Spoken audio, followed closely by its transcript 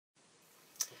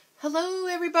Hello,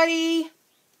 everybody.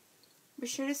 Be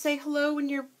sure to say hello when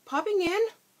you're popping in.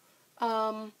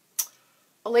 A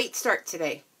late start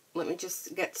today. Let me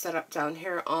just get set up down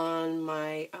here on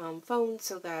my phone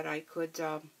so that I could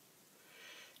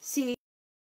see.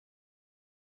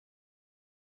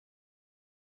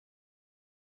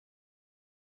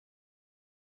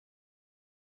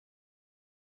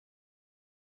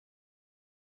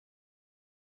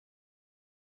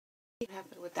 What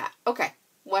happened with that? Okay,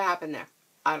 what happened there?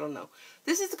 I don't know.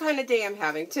 This is the kind of day I'm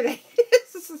having today.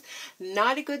 This is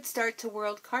not a good start to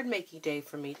World Card Making Day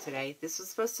for me today. This was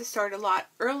supposed to start a lot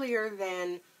earlier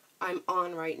than I'm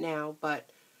on right now, but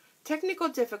technical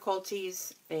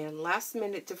difficulties and last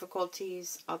minute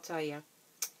difficulties, I'll tell you.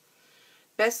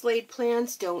 Best laid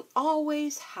plans don't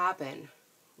always happen,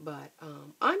 but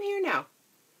I'm here now.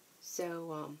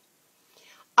 So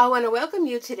I want to welcome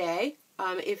you today.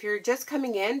 If you're just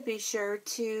coming in, be sure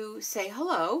to say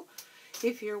hello.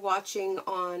 If you're watching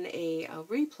on a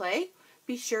replay,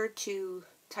 be sure to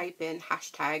type in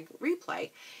hashtag replay.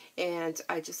 And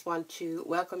I just want to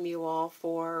welcome you all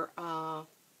for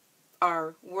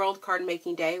our World Card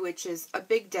Making Day, which is a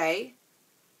big day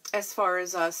as far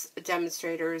as us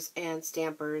demonstrators and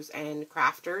stampers and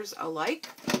crafters alike.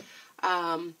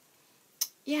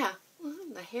 Yeah, well,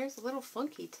 the hair's a little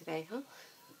funky today, huh?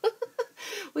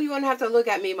 Well, you won't have to look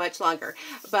at me much longer.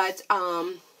 But,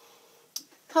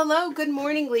 hello, good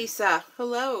morning, Lisa.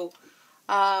 Hello.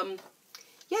 Yeah,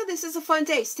 this is a fun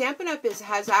day. Stampin' Up!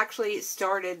 Has actually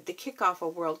started the kickoff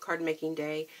of World Card Making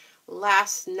Day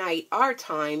last night, our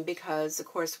time, because, of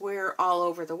course, we're all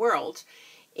over the world.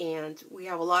 And we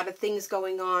have a lot of things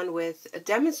going on with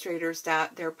demonstrators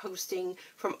that they're posting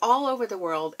from all over the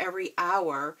world every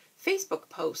hour, Facebook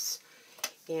posts.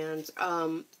 And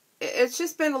it's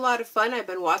just been a lot of fun. I've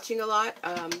been watching a lot.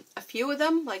 A few of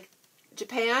them, like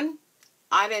Japan,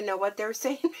 I didn't know what they were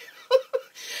saying.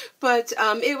 But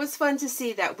it was fun to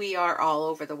see that we are all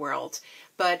over the world.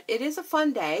 But it is a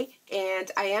fun day,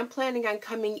 and I am planning on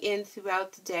coming in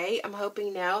throughout the day. I'm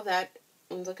hoping now that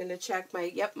I'm looking to check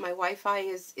my, my Wi-Fi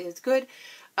is good.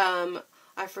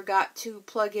 I forgot to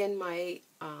plug in my,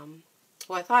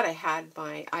 well, I thought I had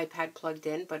my iPad plugged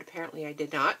in, but apparently I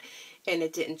did not, and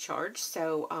it didn't charge.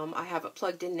 So I have it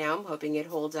plugged in now. I'm hoping it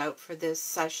holds out for this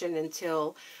session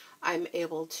until I'm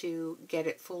able to get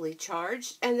it fully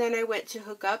charged. And then I went to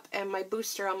hook up, and my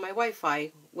booster on my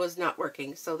Wi-Fi was not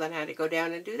working, so then I had to go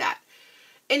down and do that.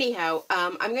 Anyhow,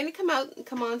 I'm going to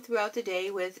come on throughout the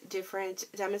day with different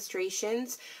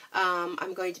demonstrations.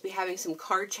 I'm going to be having some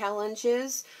card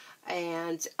challenges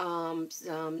and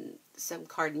some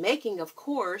card making, of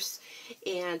course.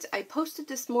 And I posted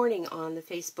this morning on the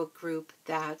Facebook group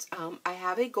that I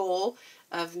have a goal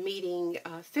of meeting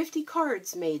 50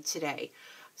 cards made today.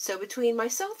 So between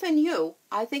myself and you,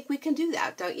 I think we can do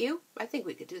that, don't you? I think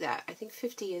we could do that. I think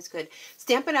 50 is good.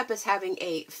 Stampin' Up! Is having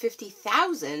a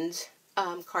 50,000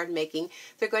 card making.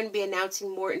 They're going to be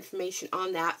announcing more information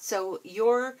on that. So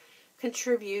you're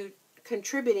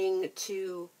contributing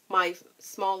to my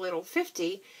small little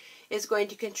 50 is going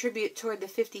to contribute toward the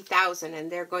 50,000,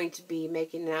 and they're going to be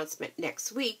making an announcement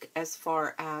next week as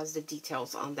far as the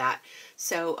details on that.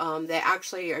 So they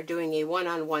actually are doing a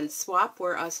one-on-one swap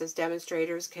where us as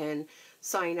demonstrators can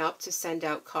sign up to send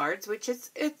out cards, which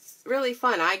it's really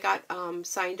fun. I got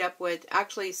signed up with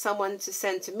actually someone to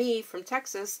send to me from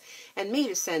Texas and me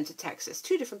to send to Texas,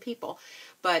 two different people.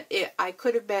 But I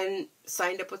could have been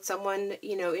signed up with someone,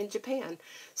 in Japan.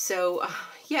 So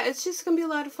yeah, it's just going to be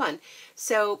a lot of fun.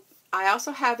 So I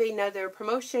also have another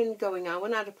promotion going on.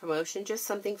 Well, not a promotion, just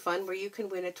something fun where you can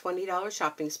win a $20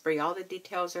 shopping spree. All the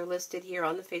details are listed here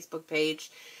on the Facebook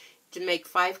page. To make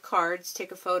 5 cards,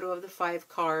 take a photo of the 5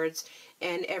 cards,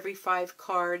 and every 5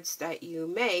 cards that you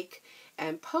make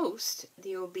and post,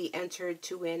 you will be entered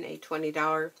to win a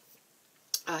 $20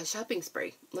 shopping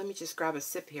spree. Let me just grab a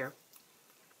sip here.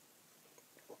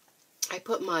 I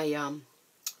put my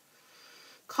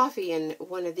coffee in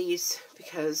one of these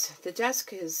because the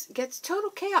desk gets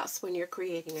total chaos when you're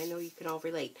creating. I know you can all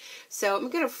relate. So I'm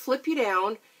going to flip you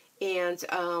down, and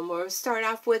we'll start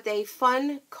off with a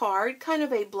fun card, kind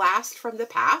of a blast from the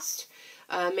past.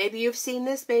 Maybe you've seen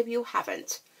this, maybe you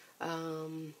haven't.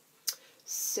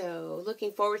 So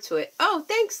looking forward to it. Oh,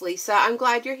 thanks, Lisa. I'm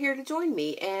glad you're here to join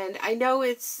me. And I know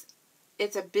it's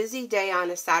a busy day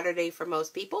on a Saturday for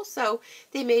most people, so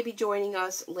they may be joining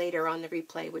us later on the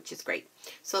replay, which is great.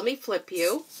 So let me flip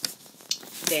you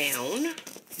down,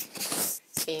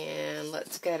 and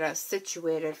let's get us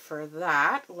situated for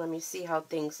that. Let me see how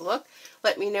things look.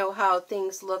 Let me know how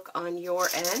things look on your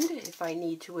end, if I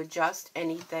need to adjust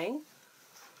anything.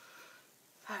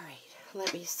 All right,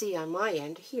 let me see on my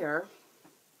end here.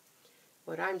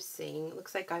 what I'm seeing. It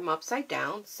looks like I'm upside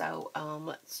down, so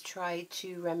let's try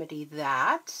to remedy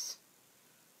that.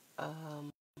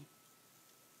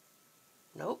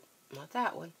 Nope, not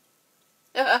that one.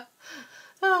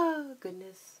 Oh,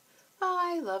 goodness. Oh,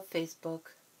 I love Facebook.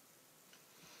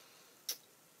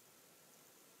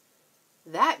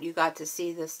 That you got to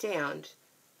see the stand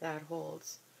that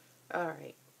holds. All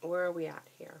right, where are we at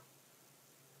here?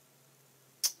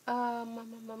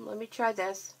 Let me try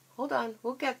this. Hold on,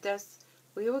 we'll get this.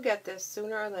 We will get this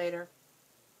sooner or later.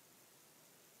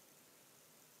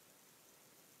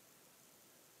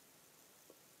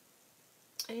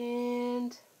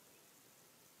 And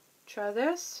try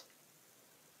this.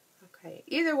 Okay,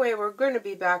 either way, we're going to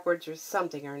be backwards or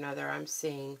something or another, I'm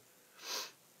seeing.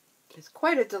 There's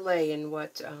quite a delay in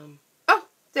what, oh,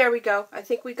 there we go. I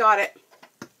think we got it.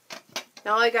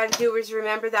 Now all I got to do is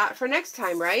remember that for next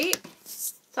time, right?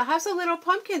 So I have some little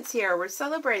pumpkins here. We're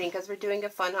celebrating because we're doing a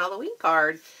fun Halloween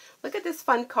card. Look at this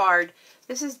fun card.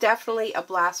 This is definitely a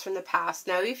blast from the past.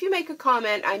 Now, if you make a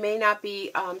comment, I may not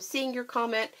be seeing your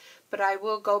comment, but I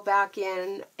will go back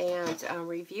in and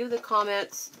review the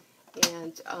comments,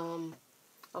 and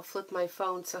I'll flip my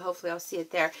phone, so hopefully I'll see it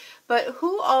there. But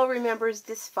who all remembers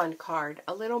this fun card?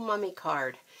 A little mummy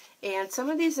card. And some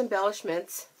of these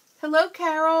embellishments. Hello,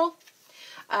 Carol.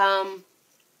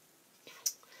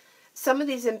 Some of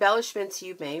these embellishments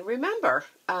you may remember.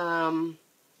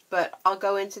 But I'll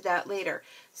go into that later.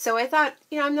 So I thought,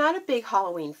 you know, I'm not a big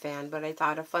Halloween fan, but I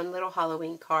thought a fun little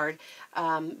Halloween card.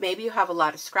 Maybe you have a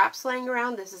lot of scraps laying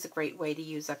around. This is a great way to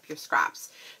use up your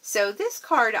scraps. So this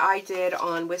card I did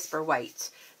on Whisper White.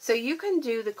 So you can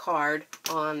do the card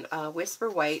on Whisper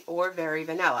White or Very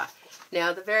Vanilla.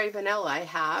 Now the Very Vanilla I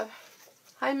have.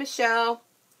 Hi, Michelle.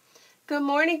 Good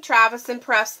morning, Travis and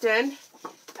Preston.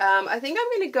 I think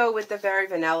I'm going to go with the Very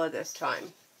Vanilla this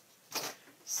time.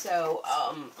 So,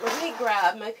 let me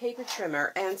grab my paper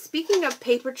trimmer. And speaking of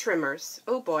paper trimmers,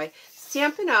 oh boy,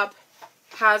 Stampin' Up!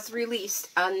 Has released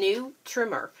a new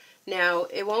trimmer. Now,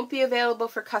 it won't be available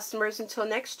for customers until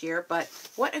next year, but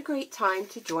what a great time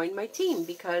to join my team,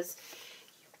 because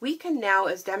we can now,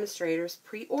 as demonstrators,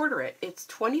 pre-order it. It's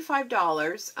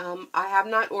 $25. I have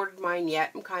not ordered mine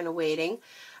yet. I'm kind of waiting,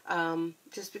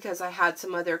 just because I had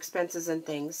some other expenses and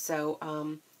things. So,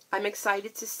 I'm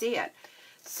excited to see it.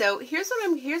 So here's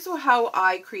how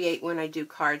I create when I do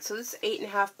cards. So this is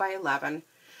 8.5 by 11.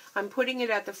 I'm putting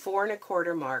it at the 4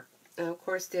 1/4 mark. And of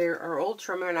course, they're our old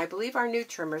trimmer, and I believe our new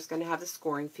trimmer is going to have the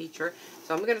scoring feature.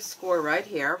 So I'm going to score right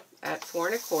here at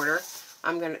 4 1/4.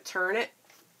 I'm going to turn it,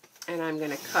 and I'm going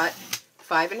to cut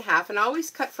 5 1/2, and I always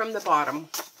cut from the bottom.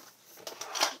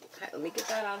 Okay, let me get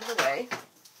that out of the way.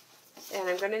 And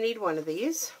I'm going to need one of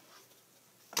these.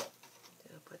 I'll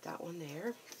put that one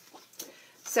there.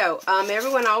 So,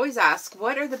 everyone always asks,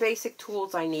 what are the basic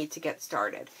tools I need to get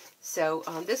started? So,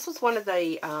 this was one of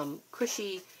the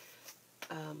cushy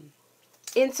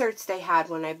inserts they had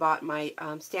when I bought my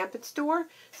Stampin' Store.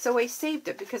 So, I saved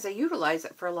it because I utilize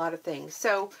it for a lot of things.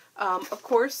 So, of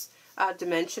course,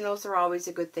 dimensionals are always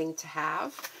a good thing to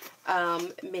have.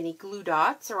 Mini glue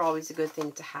dots are always a good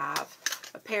thing to have.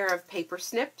 A pair of paper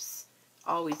snips,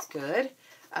 always good.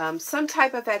 Some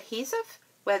type of adhesive,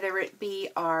 whether it be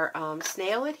our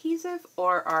snail adhesive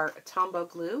or our Tombow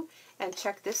glue. And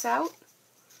check this out.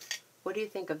 What do you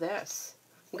think of this?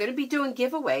 I'm going to be doing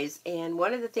giveaways, and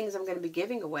one of the things I'm going to be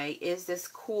giving away is this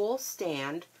cool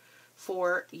stand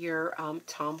for your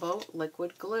Tombow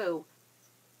liquid glue.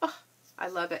 Oh, I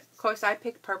love it. Of course, I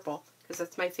picked purple because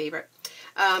that's my favorite.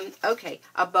 Okay,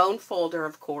 a bone folder,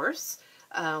 of course.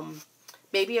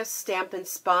 Maybe a Stampin'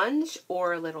 Sponge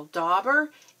or a little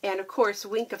dauber, and of course,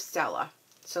 Wink of Stella.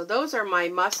 So those are my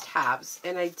must-haves,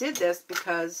 and I did this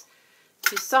because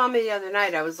if you saw me the other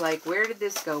night, I was like, where did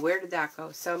this go? Where did that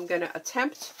go? So I'm going to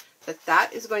attempt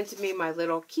that is going to be my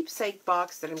little keepsake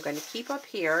box that I'm going to keep up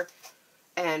here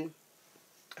and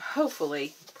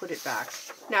hopefully put it back.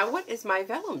 Now, what is my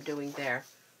vellum doing there?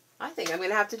 I think I'm going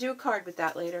to have to do a card with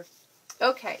that later.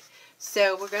 Okay,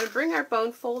 so we're going to bring our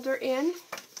bone folder in,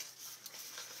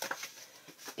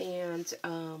 and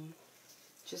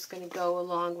just going to go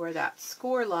along where that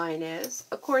score line is.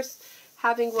 Of course,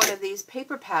 having one of these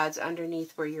paper pads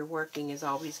underneath where you're working is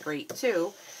always great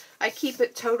too. I keep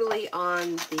it totally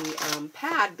on the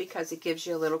pad because it gives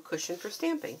you a little cushion for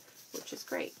stamping, which is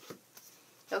great.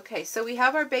 Okay, so we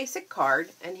have our basic card,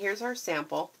 and here's our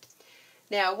sample.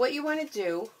 Now, what you want to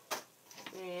do,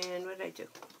 and what did I do?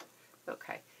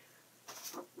 Okay.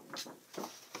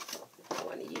 I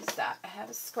want to use that. I have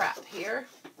a scrap here.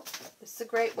 This is a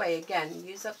great way, again,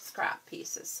 use up scrap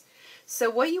pieces. So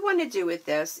what you want to do with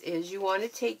this is you want to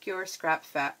take your scrap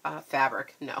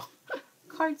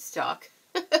cardstock.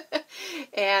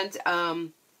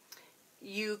 And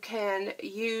you can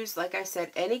use, like I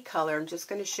said, any color. I'm just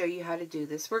going to show you how to do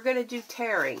this. We're going to do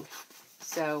tearing.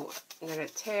 So I'm going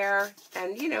to tear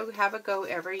and, you know, have it go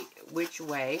every which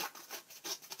way.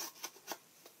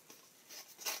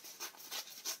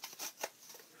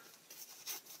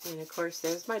 And of course,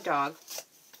 there's my dog.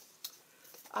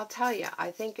 I'll tell you,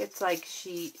 I think it's like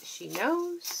she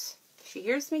knows. She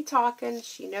hears me talking.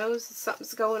 She knows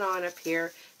something's going on up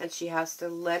here, and she has to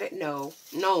let it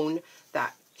known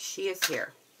that she is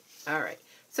here. All right.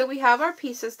 So we have our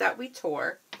pieces that we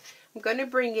tore. I'm going to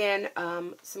bring in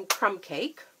some crumb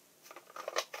cake.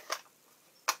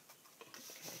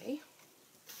 Okay.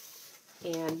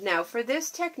 And now for this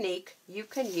technique, you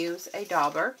can use a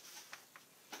dauber.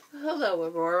 Hello,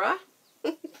 Aurora.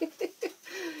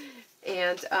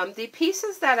 And the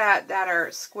pieces that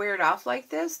are squared off like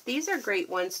this, these are great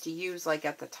ones to use like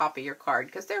at the top of your card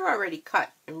because they're already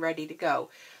cut and ready to go.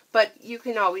 But you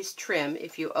can always trim.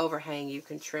 If you overhang, you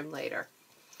can trim later.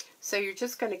 So you're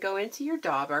just going to go into your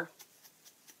dauber.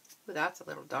 Ooh, that's a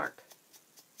little dark,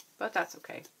 but that's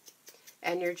okay.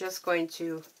 And you're just going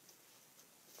to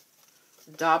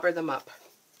dauber them up.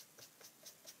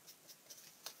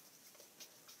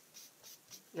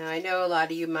 Now, I know a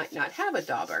lot of you might not have a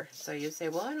dauber, so you say,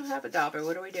 well, I don't have a dauber,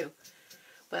 what do I do?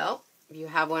 Well, you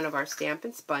have one of our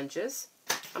Stampin' Sponges.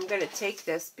 I'm going to take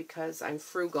this because I'm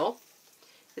frugal.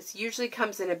 This usually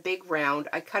comes in a big round.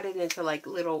 I cut it into like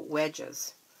little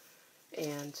wedges.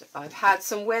 And I've had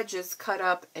some wedges cut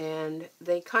up, and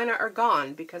they kind of are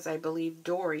gone because I believe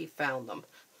Dory found them.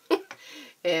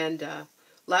 And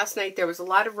last night there was a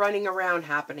lot of running around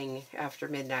happening after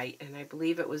midnight, and I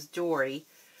believe it was Dory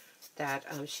that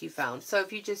she found. So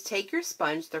if you just take your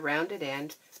sponge, the rounded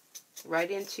end, right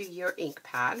into your ink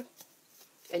pad,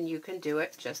 and you can do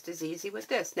it just as easy with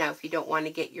this. Now, if you don't want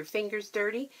to get your fingers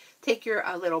dirty, take your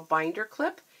little binder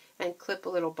clip and clip a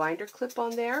little binder clip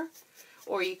on there.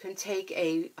 Or you can take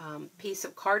a piece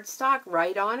of cardstock,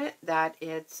 write on it that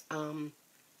it's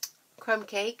crumb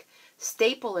cake,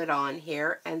 staple it on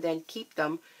here, and then keep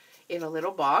them in a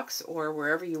little box or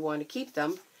wherever you want to keep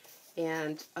them.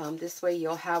 And this way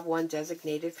you'll have one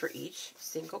designated for each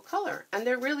single color. And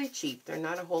they're really cheap. They're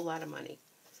not a whole lot of money.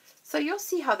 So you'll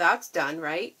see how that's done,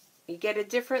 right? You get a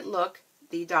different look.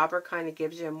 The dauber kind of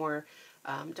gives you a more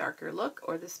darker look,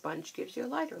 or the sponge gives you a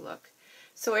lighter look.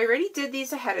 So I already did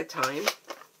these ahead of time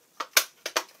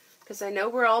because I know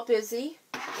we're all busy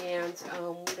and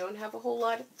we don't have a whole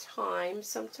lot of time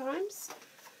sometimes.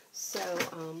 So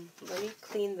let me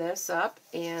clean this up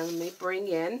and let me bring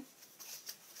in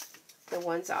the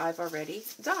ones I've already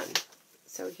done.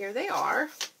 So here they are,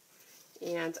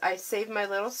 and I saved my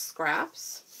little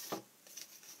scraps.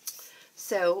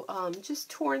 So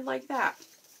just torn like that.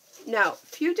 Now, a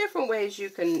few different ways you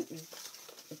can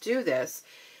do this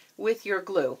with your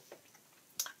glue.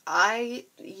 I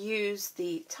use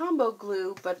the Tombow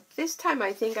glue, but this time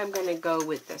I think I'm going to go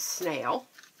with the snail.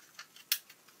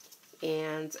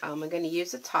 And I'm going to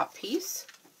use a top piece.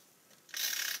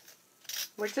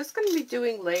 We're just going to be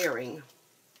doing layering.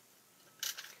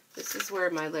 This is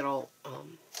where my little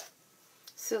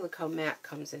silicone mat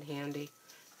comes in handy,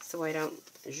 so I don't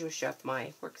zhoosh up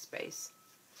my workspace.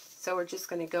 So we're just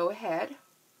going to go ahead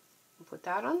and put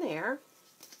that on there.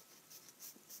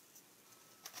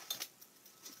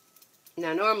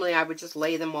 Now normally I would just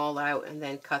lay them all out and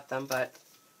then cut them, but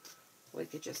we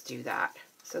could just do that.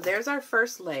 So there's our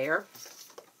first layer.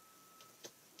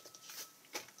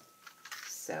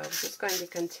 So I'm just going to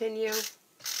continue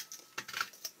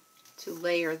to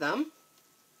layer them.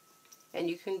 And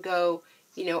you can go,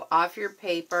 you know, off your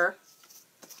paper,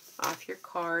 off your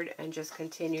card, and just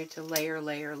continue to layer,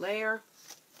 layer, layer.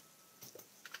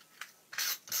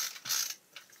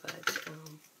 But,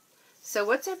 so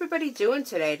what's everybody doing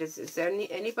today? Is there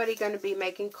anybody going to be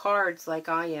making cards like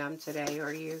I am today?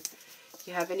 Or you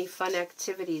have any fun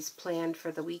activities planned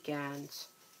for the weekend?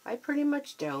 I pretty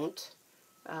much don't.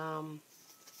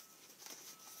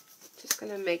 Just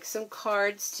going to make some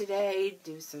cards today,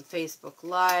 do some Facebook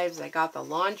Lives. I got the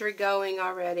laundry going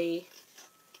already.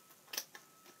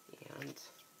 And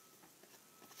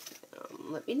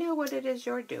let me know what it is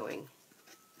you're doing.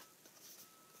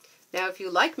 Now, if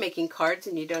you like making cards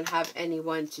and you don't have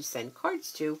anyone to send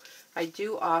cards to, I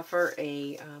do offer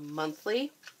a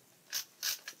monthly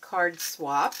card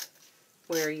swap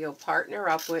where you'll partner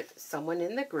up with someone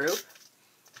in the group.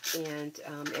 And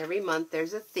every month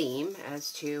there's a theme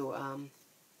as to,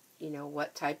 you know,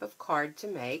 what type of card to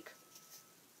make.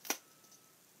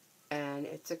 And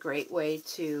it's a great way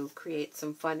to create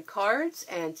some fun cards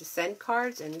and to send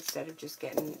cards. And instead of just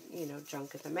getting, you know,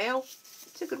 junk in the mail,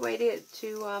 it's a good way to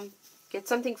get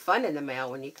something fun in the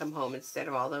mail when you come home instead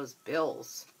of all those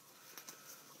bills.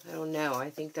 I don't know. I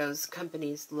think those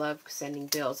companies love sending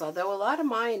bills. Although a lot of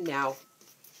mine now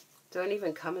don't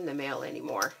even come in the mail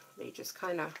anymore. They just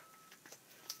kind of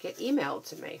get emailed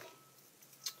to me,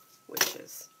 which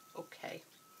is okay,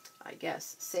 I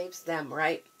guess. Saves them,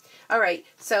 right? All right,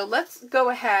 so let's go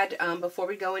ahead before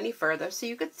we go any further. So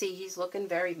you can see he's looking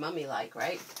very mummy-like,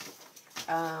 right?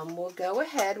 We'll go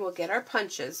ahead, we'll get our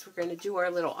punches. We're going to do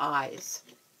our little eyes.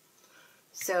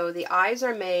 So the eyes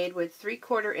are made with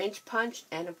 3/4 inch punch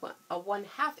and a 1/2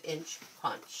 inch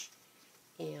punch.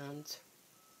 And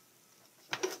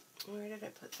where did I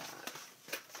put that?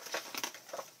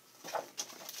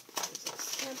 There's a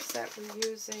stamp set we're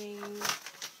using.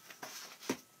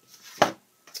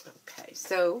 Okay,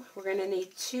 so we're going to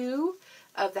need 2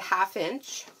 of the 1/2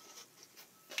 inch.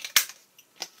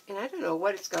 And I don't know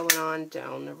what is going on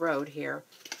down the road here,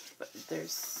 but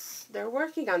they're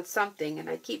working on something, and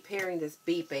I keep hearing this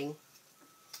beeping.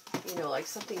 You know, like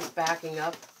something's backing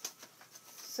up.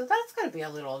 So that's going to be a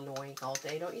little annoying all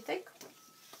day, don't you think?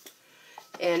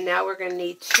 And now we're going to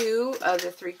need 2 of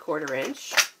the 3/4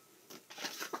 inch.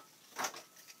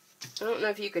 I don't know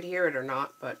if you could hear it or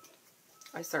not, but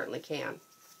I certainly can.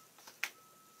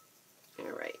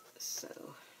 Alright, so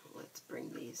let's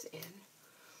bring these in.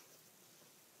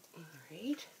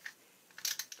 Alright,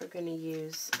 we're going to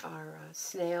use our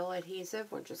snail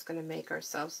adhesive. We're just going to make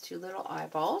ourselves 2 little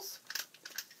eyeballs.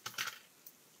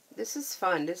 This is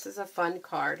fun. This is a fun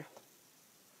card.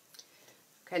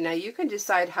 Okay, now you can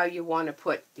decide how you want to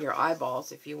put your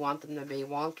eyeballs, if you want them to be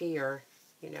wonky or,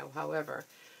 you know, however.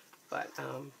 But,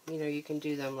 you know, you can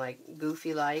do them like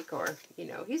goofy-like, or, you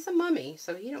know, he's a mummy,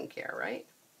 so he don't care, right?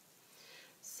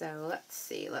 So let's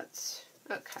see.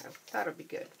 Okay, that'll be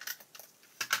good.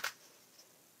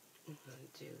 I'm going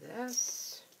to do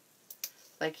this.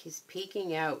 Like he's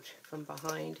peeking out from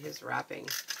behind his wrapping.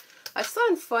 I saw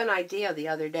a fun idea the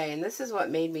other day, and this is what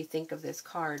made me think of this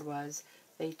card, was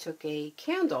they took a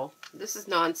candle. This is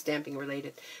non-stamping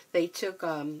related. They took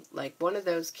like one of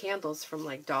those candles from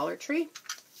like Dollar Tree,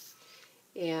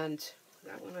 and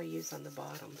that one I use on the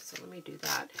bottom, so let me do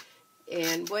that.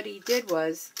 And what he did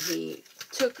was he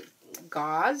took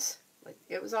gauze, like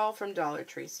it was all from Dollar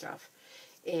Tree stuff,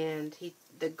 and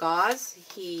the gauze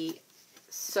he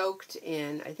soaked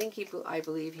in, I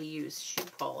believe he used shoe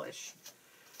polish.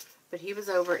 But he was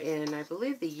over in, I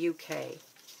believe, the UK,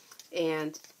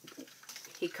 and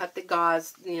he cut the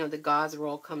gauze, you know, the gauze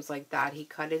roll comes like that. He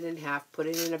cut it in half, put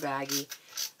it in a baggie,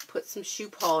 put some shoe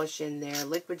polish in there,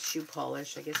 liquid shoe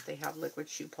polish. I guess they have liquid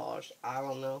shoe polish. I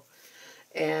don't know.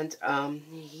 And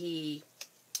he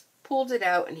pulled it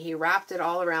out, and he wrapped it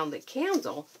all around the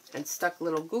candle and stuck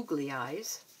little googly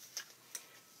eyes.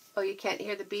 Oh, you can't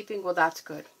hear the beeping? Well, that's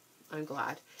good. I'm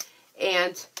glad.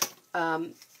 And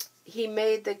he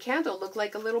made the candle look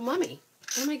like a little mummy.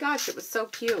 Oh my gosh, it was so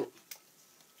cute.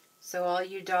 So all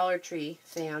you Dollar Tree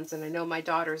fans, and I know my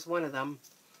daughter's one of them,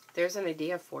 there's an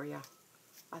idea for you.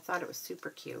 I thought it was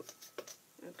super cute.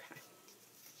 Okay.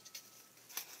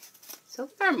 So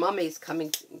our mummy's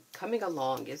coming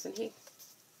along, isn't he?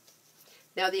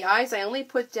 Now the eyes I only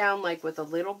put down like with a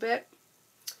little bit,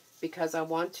 because I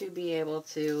want to be able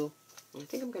to, I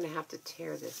think I'm going to have to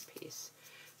tear this piece.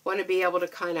 I want to be able to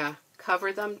kind of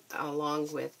cover them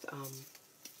along with,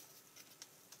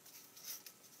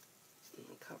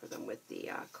 cover them with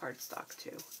the cardstock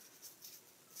too.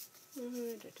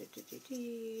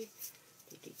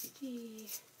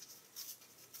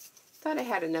 Thought I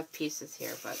had enough pieces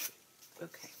here, but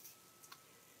okay.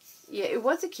 Yeah, it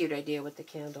was a cute idea with the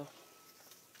candle.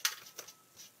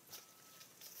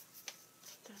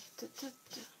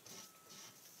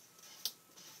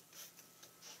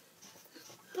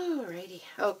 Alrighty,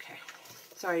 okay.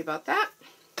 Sorry about that.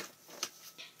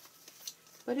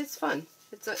 But it's fun.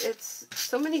 It's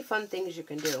so many fun things you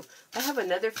can do. I have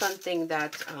another fun thing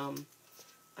that I'm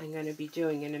going to be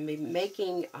doing, and I'm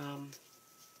making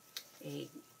a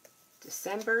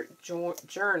December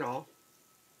journal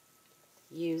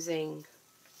using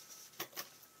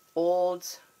the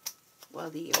old,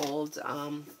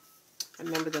 I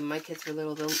remember them, my kids were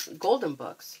little, the golden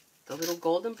books, the little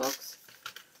golden books.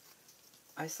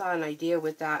 I saw an idea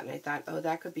with that, and I thought, oh,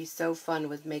 that could be so fun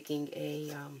with making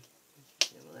a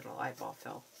little eyeball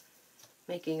fell.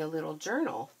 Making a little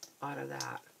journal out of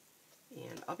that.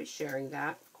 And I'll be sharing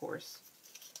that, of course.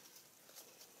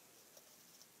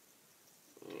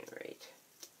 Alright.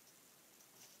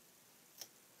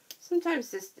 Sometimes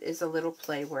this is a little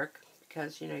play work,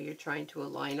 because, you know, you're trying to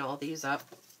align all these up.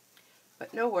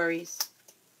 But no worries.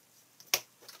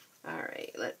 All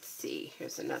right, let's see.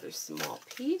 Here's another small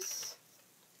piece.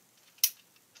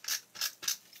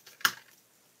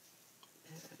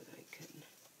 And I can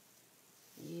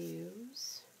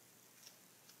use.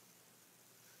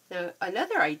 Now,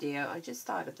 another idea, I just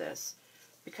thought of this.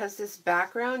 Because this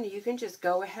background, you can just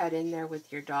go ahead in there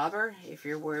with your dauber if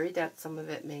you're worried that some of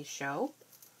it may show.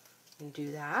 And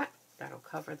do that. That'll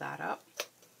cover that up.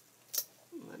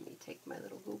 Let me take my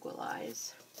little Google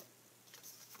eyes.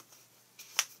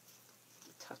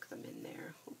 Tuck them in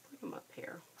there. We'll put them up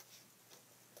here.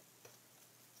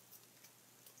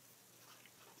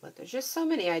 But there's just so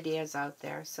many ideas out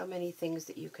there. So many things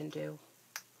that you can do.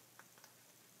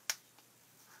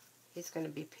 He's going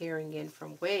to be peering in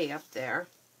from way up there.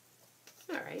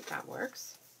 Alright, that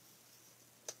works.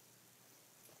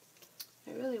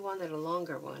 I really wanted a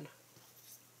longer one.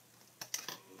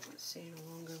 Let's see,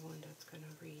 a longer one that's going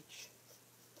to reach.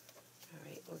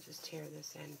 Alright, we'll just tear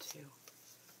this end too.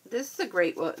 This is a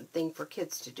great thing for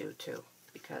kids to do too,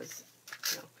 because,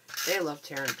 you know, they love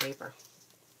tearing paper.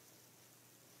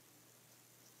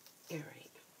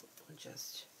 Alright, we'll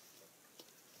just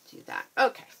do that.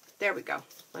 Okay, there we go.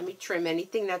 Let me trim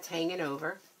anything that's hanging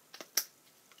over.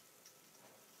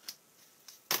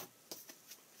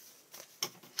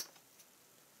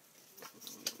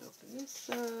 Open this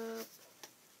up.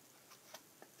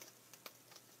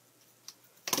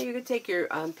 You could take your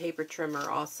paper trimmer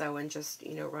also and just,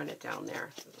 you know, run it down there.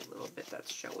 There's a little bit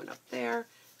that's showing up there.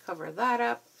 Cover that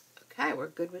up. Okay, we're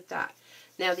good with that.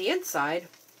 Now the inside,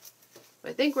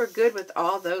 I think we're good with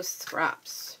all those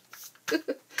scraps.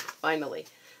 Finally.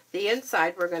 The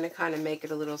inside, we're going to kind of make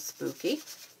it a little spooky.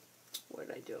 What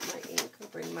did I do with my ink? I'll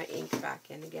bring my ink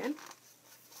back in again.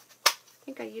 I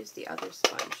think I used the other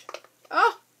sponge.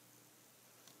 Oh!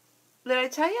 Did I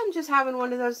tell you I'm just having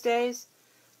one of those days?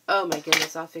 Oh my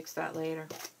goodness, I'll fix that later.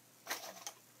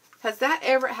 Has that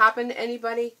ever happened to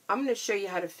anybody? I'm going to show you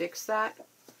how to fix that.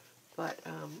 But,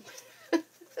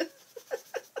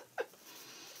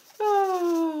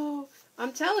 oh,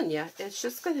 I'm telling you, it's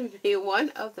just going to be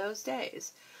one of those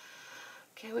days.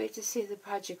 Can't wait to see the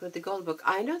project with the gold book.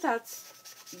 I know that's,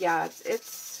 yeah,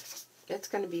 it's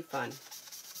going to be fun.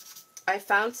 I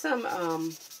found some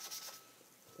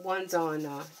ones on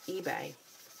eBay,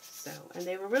 so, and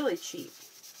they were really cheap.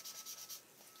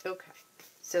 Okay,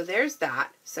 so there's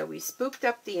that. So we spooked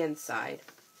up the inside.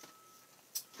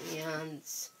 And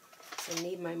I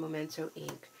need my Memento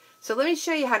ink. So let me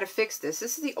show you how to fix this.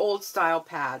 This is the old style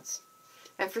pads.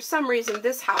 And for some reason,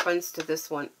 this happens to this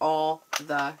one all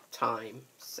the time.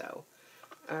 So,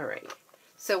 alright.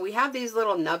 So we have these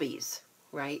little nubbies,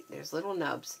 right? There's little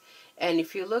nubs. And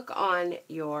if you look on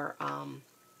your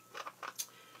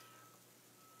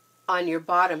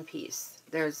bottom piece,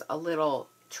 there's a little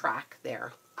track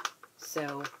there.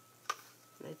 So,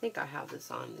 I think I have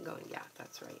this on going, yeah,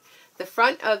 that's right. The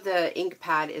front of the ink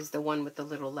pad is the one with the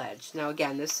little ledge. Now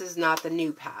again, this is not the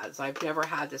new pads. I've never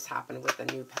had this happen with the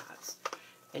new pads.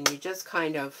 And you just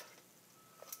kind of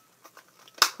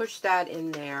push that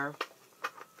in there.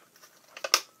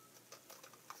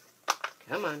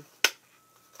 Come on.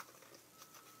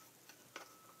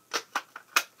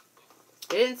 It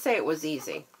didn't say it was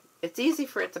easy. It's easy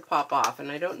for it to pop off,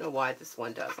 and I don't know why this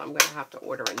one does. I'm going to have to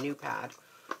order a new pad.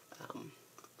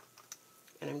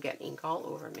 And I'm getting ink all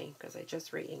over me because I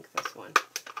just re-inked this one.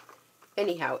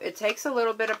 Anyhow, it takes a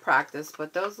little bit of practice,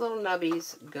 but those little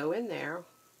nubbies go in there.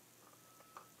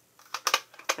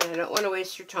 And I don't want to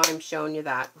waste your time showing you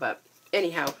that, but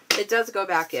anyhow, it does go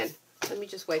back in. Let me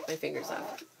just wipe my fingers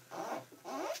off.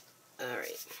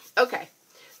 Alright, okay.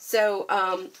 So,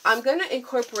 I'm going to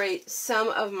incorporate some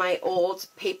of my old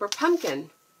paper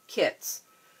pumpkin kits.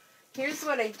 Here's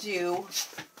what I do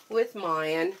with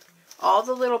mine. All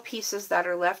the little pieces that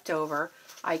are left over,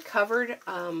 I covered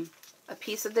a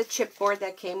piece of the chipboard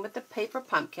that came with the paper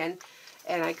pumpkin,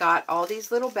 and I got all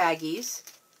these little baggies.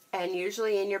 And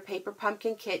usually in your paper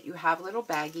pumpkin kit, you have little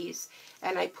baggies.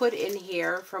 And I put in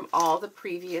here from all the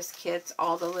previous kits,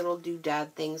 all the little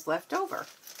doodad things left over.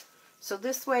 So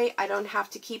this way, I don't have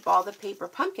to keep all the paper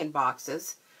pumpkin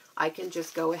boxes. I can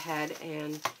just go ahead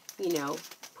and, you know,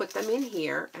 put them in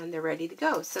here, and they're ready to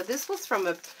go. So this was from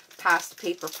a past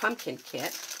paper pumpkin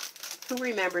kit. Who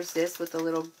remembers this with the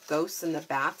little ghosts and the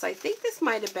bats? I think this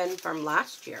might have been from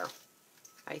last year.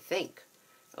 I think.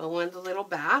 Oh, one of the little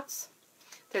bats.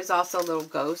 There's also little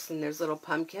ghosts and there's little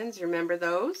pumpkins. Remember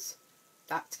those?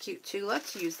 That's cute too.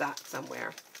 Let's use that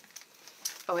somewhere.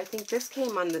 Oh, I think this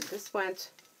came on the, this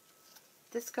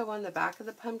go on the back of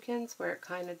the pumpkins where it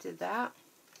kind of did that.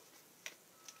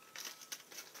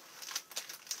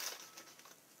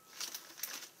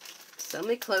 So let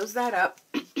me close that up.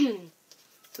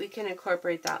 We can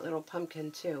incorporate that little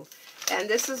pumpkin too. And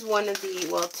this is one of the,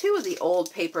 well, two of the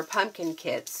old paper pumpkin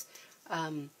kits.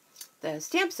 The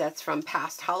stamp sets from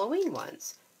past Halloween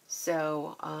ones.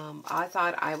 So I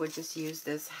thought I would just use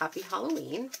this Happy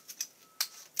Halloween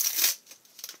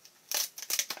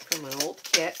from an old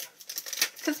kit.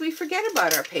 Because we forget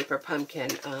about our paper pumpkin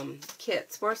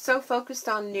kits. We're so focused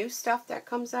on new stuff that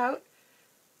comes out.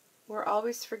 We're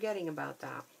always forgetting about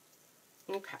that.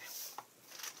 Okay.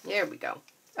 There we go.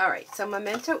 Alright, so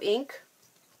Memento ink.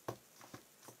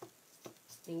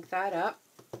 Ink that up.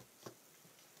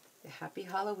 The Happy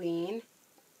Halloween.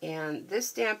 And this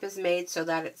stamp is made so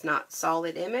that it's not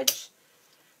solid image.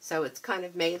 So it's kind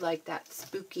of made like that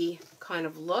spooky kind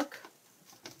of look.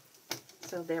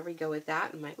 So there we go with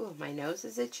that. And my nose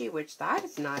is itchy, which that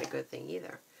is not a good thing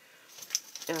either.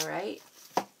 Alright.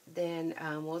 Then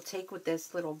we'll take with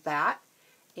this little bat.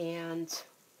 And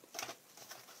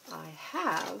I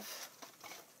have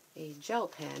a gel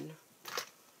pen.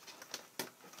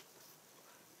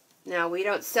 Now, we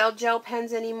don't sell gel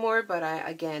pens anymore, but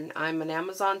again, I'm an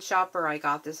Amazon shopper. I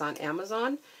got this on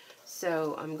Amazon.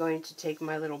 So I'm going to take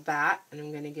my little bat and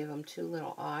I'm going to give him two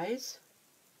little eyes.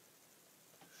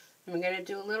 I'm going to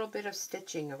do a little bit of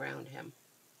stitching around him.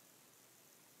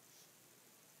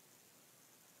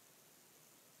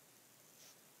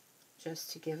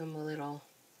 Just to give him a little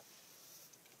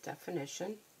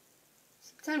definition.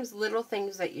 Sometimes little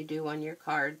things that you do on your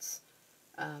cards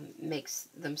makes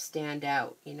them stand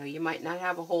out. You know, you might not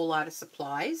have a whole lot of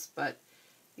supplies, but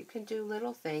you can do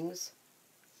little things.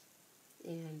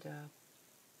 And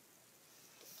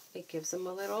it gives them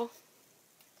a little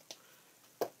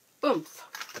oomph.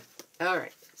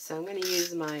 Alright, so I'm going to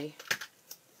use my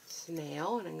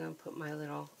snail, and I'm going to put my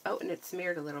little, oh, and it's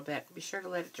smeared a little bit. Be sure to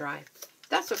let it dry.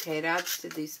 That's okay, it adds to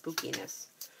the spookiness.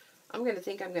 I'm going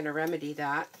to remedy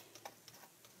that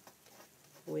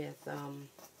with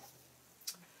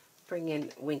bring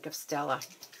in Wink of Stella.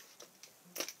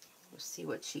 We'll see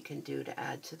what she can do to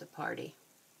add to the party.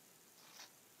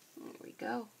 There we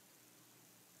go.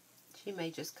 She may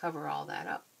just cover all that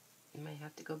up. You may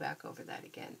have to go back over that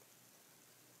again.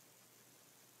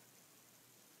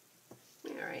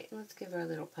 Alright, let's give our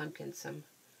little pumpkin some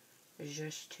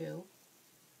zhuzh too.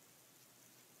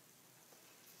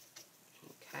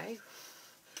 Okay.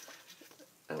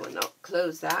 I will not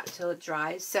close that till it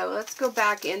dries. So let's go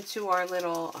back into our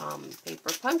little paper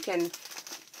pumpkin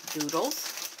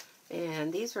doodles.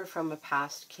 And these were from a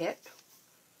past kit.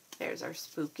 There's our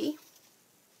spooky.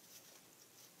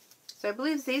 So I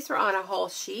believe these were on a whole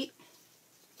sheet.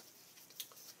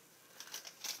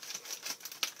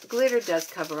 Glitter does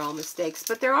cover all mistakes,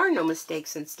 but there are no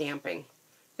mistakes in stamping.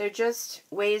 They're just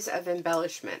ways of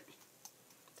embellishment.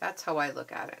 That's how I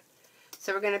look at it.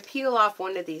 So we're going to peel off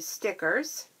one of these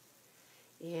stickers.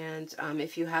 And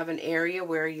if you have an area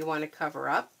where you want to cover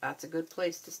up, that's a good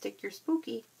place to stick your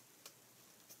spooky.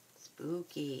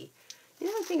 Spooky. You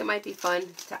know, I think it might be fun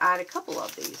to add a couple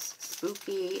of these.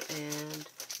 Spooky, and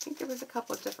I think there was a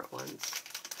couple of different ones.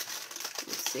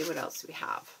 Let's see what else we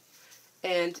have.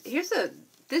 And here's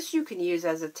this you can use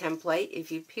as a template.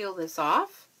 If you peel this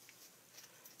off,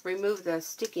 remove the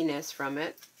stickiness from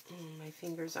it. My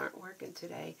fingers aren't working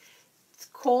today. It's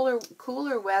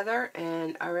cooler weather,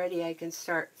 and already I can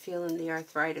start feeling the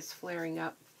arthritis flaring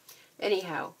up.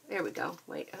 Anyhow, there we go.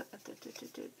 Wait.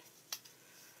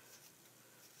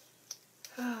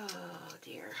 Oh,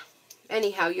 dear.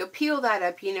 Anyhow, you'll peel that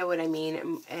up, you know what I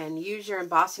mean, and use your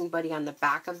embossing buddy on the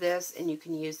back of this, and you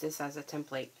can use this as a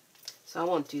template. So I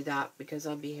won't do that because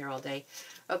I'll be here all day.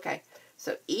 Okay,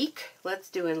 so eek. Let's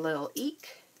do a little eek.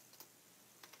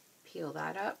 Peel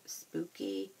that up.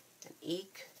 Spooky and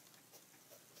eek.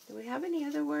 Do we have any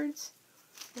other words?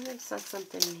 I think I saw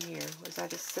something in here. Was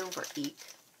that a silver eek?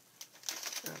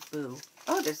 Or a boo?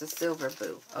 Oh, there's a silver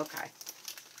boo. Okay.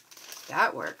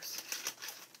 That works.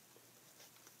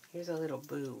 Here's a little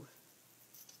boo.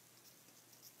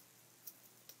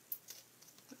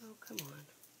 Oh, come on.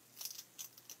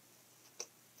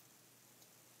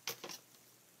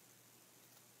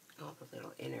 All the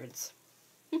little innards.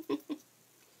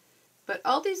 But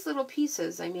all these little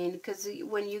pieces, I mean, because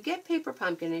when you get Paper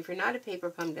Pumpkin, if you're not a Paper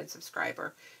Pumpkin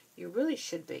subscriber, you really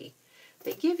should be.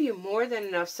 They give you more than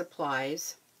enough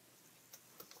supplies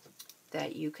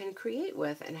that you can create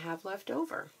with and have left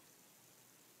over.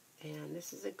 And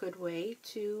this is a good way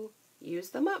to use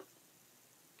them up.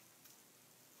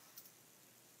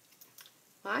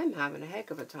 I'm having a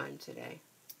heck of a time today.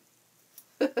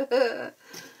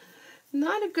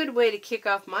 Not a good way to kick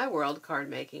off my world card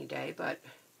making day, but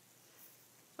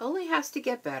only has to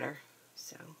get better.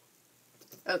 So,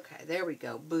 okay, there we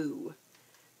go. Boo.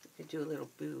 could do a little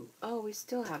boo. Oh, we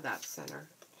still have that center.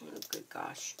 Oh, good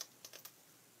gosh.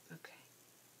 Okay.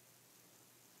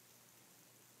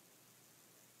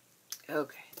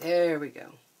 Okay, there we go.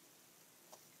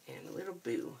 And a little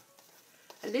boo.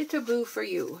 A little boo for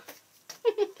you.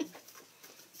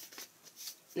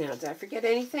 Now, did I forget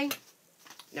anything?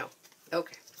 No.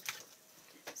 Okay.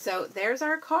 So, there's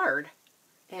our card.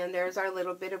 And there's our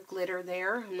little bit of glitter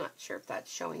there. I'm not sure if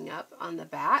that's showing up on the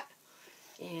bat.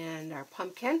 And our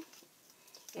pumpkin.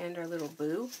 And our little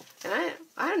boo. And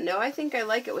I don't know. I think I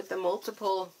like it with the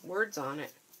multiple words on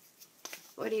it.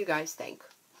 What do you guys think?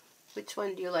 Which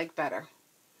one do you like better?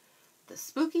 The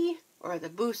spooky or the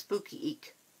boo spooky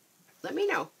eek? Let me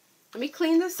know. Let me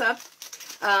clean this up.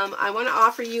 I want to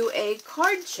offer you a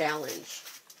card challenge.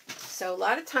 So a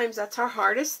lot of times that's our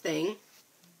hardest thing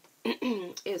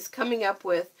is coming up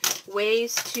with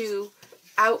ways to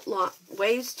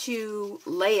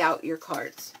lay out your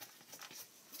cards.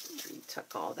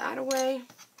 Tuck all that away.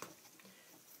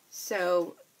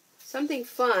 So something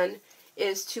fun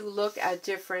is to look at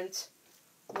different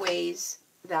ways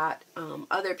that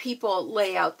other people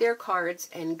lay out their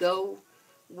cards and go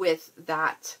with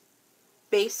that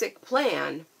basic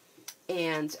plan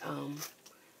and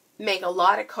make a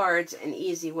lot of cards an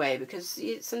easy way, because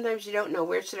sometimes you don't know,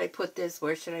 where should I put this,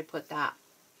 where should I put that.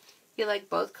 You like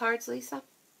both cards, Lisa?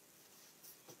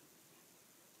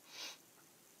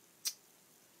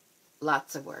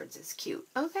 Lots of words is cute.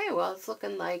 Okay, well, it's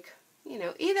looking like, you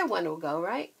know, either one will go,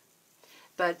 right?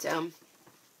 But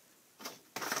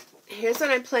here's what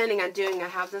I'm planning on doing. I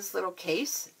have this little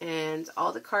case, and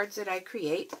all the cards that I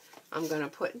create, I'm going to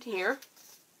put in here.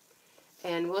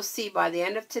 And we'll see by the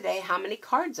end of today how many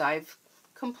cards I've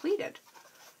completed.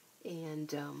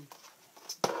 And,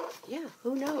 yeah,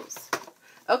 who knows?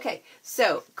 Okay,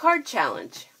 so, card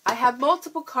challenge. I have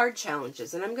multiple card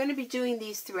challenges, and I'm going to be doing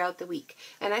these throughout the week.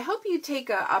 And I hope you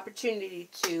take an opportunity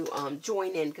to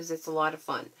join in, because it's a lot of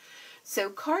fun.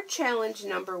 So, card challenge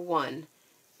number 1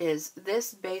 is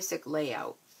this basic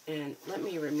layout. And let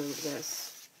me remove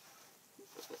this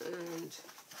and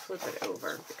flip it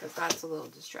over, because that's a little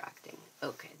distracting.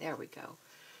 Okay, there we go.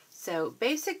 So,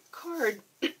 basic card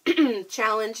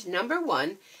challenge number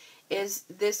 1 is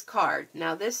this card.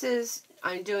 Now, this is,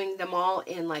 I'm doing them all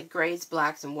in like grays,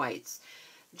 blacks, and whites,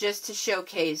 just to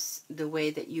showcase the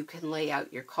way that you can lay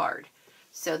out your card.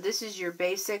 So this is your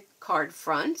basic card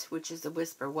front, which is the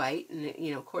Whisper White, and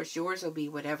you know, of course, yours will be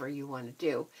whatever you want to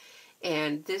do.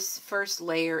 And this first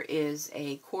layer is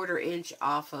a 1/4 inch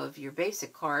off of your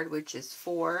basic card, which is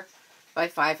 4 by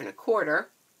 5 1/4.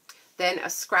 Then a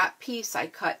scrap piece I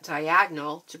cut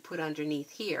diagonal to put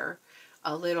underneath here,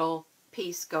 a little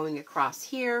piece going across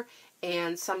here,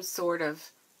 and some sort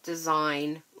of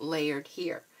design layered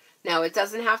here. Now, it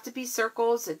doesn't have to be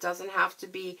circles. It doesn't have to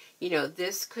be, you know,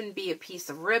 this could be a piece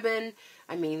of ribbon.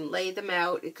 I mean, lay them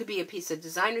out. It could be a piece of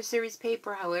designer series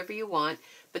paper, however you want.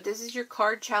 But this is your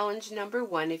card challenge number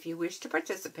 1. If you wish to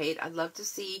participate, I'd love to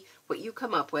see what you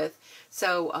come up with.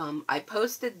 So, I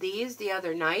posted these the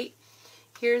other night.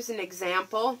 Here's an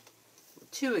example.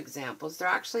 2 examples. They're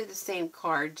actually the same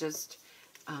card, just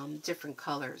different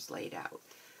colors laid out,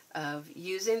 of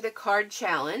using the card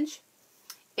challenge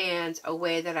and a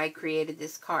way that I created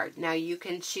this card. Now, you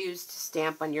can choose to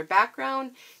stamp on your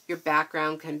background. Your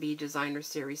background can be designer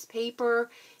series paper.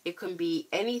 It can be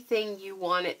anything you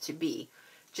want it to be.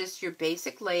 Just your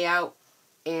basic layout,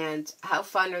 and how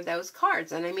fun are those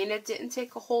cards? And I mean, it didn't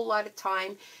take a whole lot of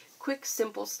time. Quick,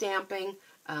 simple stamping.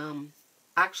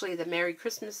 Actually, the Merry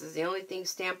Christmas is the only thing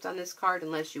stamped on this card,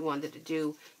 unless you wanted to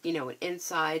do, you know, an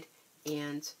inside.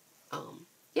 And,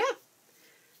 yeah.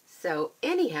 So,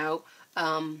 anyhow,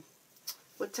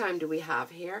 what time do we have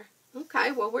here?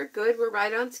 Okay, well, we're good. We're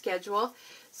right on schedule.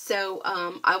 So,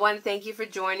 I want to thank you for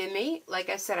joining me. Like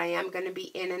I said, I am going to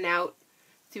be in and out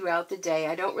throughout the day.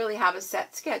 I don't really have a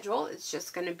set schedule. It's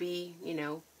just going to be, you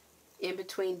know, in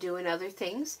between doing other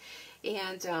things.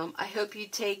 And I hope you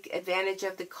take advantage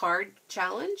of the card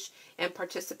challenge and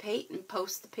participate and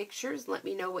post the pictures. Let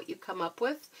me know what you come up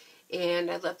with.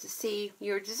 And I'd love to see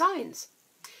your designs.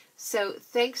 So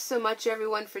thanks so much,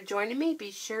 everyone, for joining me. Be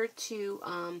sure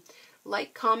to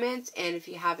like, comment, and if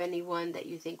you have anyone that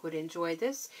you think would enjoy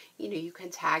this, you know, you can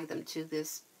tag them to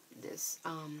this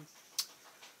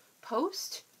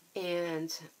post.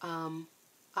 And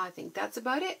I think that's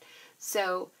about it.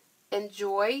 So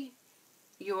enjoy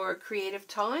your creative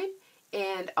time,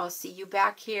 and I'll see you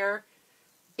back here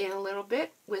in a little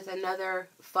bit with another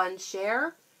fun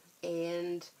share.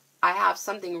 And I have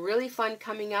something really fun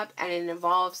coming up, and it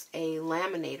involves a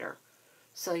laminator.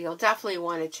 So you'll definitely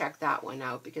want to check that one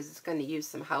out because it's going to use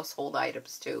some household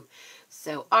items too.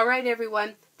 So, all right,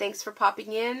 everyone. Thanks for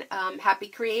popping in. Happy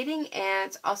creating,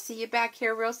 and I'll see you back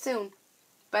here real soon.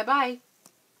 Bye-bye.